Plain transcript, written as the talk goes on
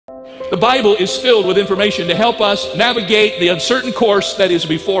The Bible is filled with information to help us navigate the uncertain course that is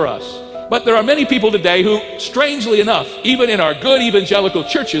before us. But there are many people today who, strangely enough, even in our good evangelical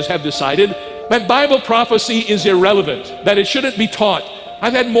churches, have decided that Bible prophecy is irrelevant, that it shouldn't be taught.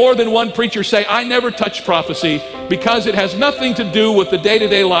 I've had more than one preacher say, I never touch prophecy because it has nothing to do with the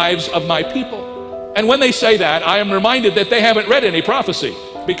day-to-day lives of my people. And when they say that, I am reminded that they haven't read any prophecy,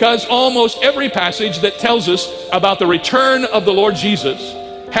 because almost every passage that tells us about the return of the Lord Jesus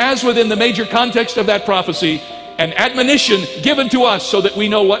has within the major context of that prophecy an admonition given to us so that we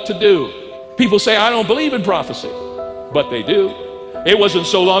know what to do. People say, I don't believe in prophecy, but they do. It wasn't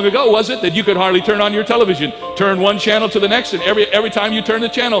so long ago, was it, that you could hardly turn on your television, turn one channel to the next, and every time you turn the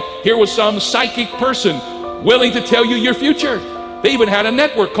channel, here was some psychic person willing to tell you your future. They even had a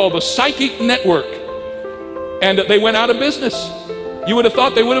network called the Psychic Network, and they went out of business. You would have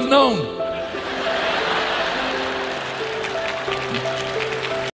thought they would have known.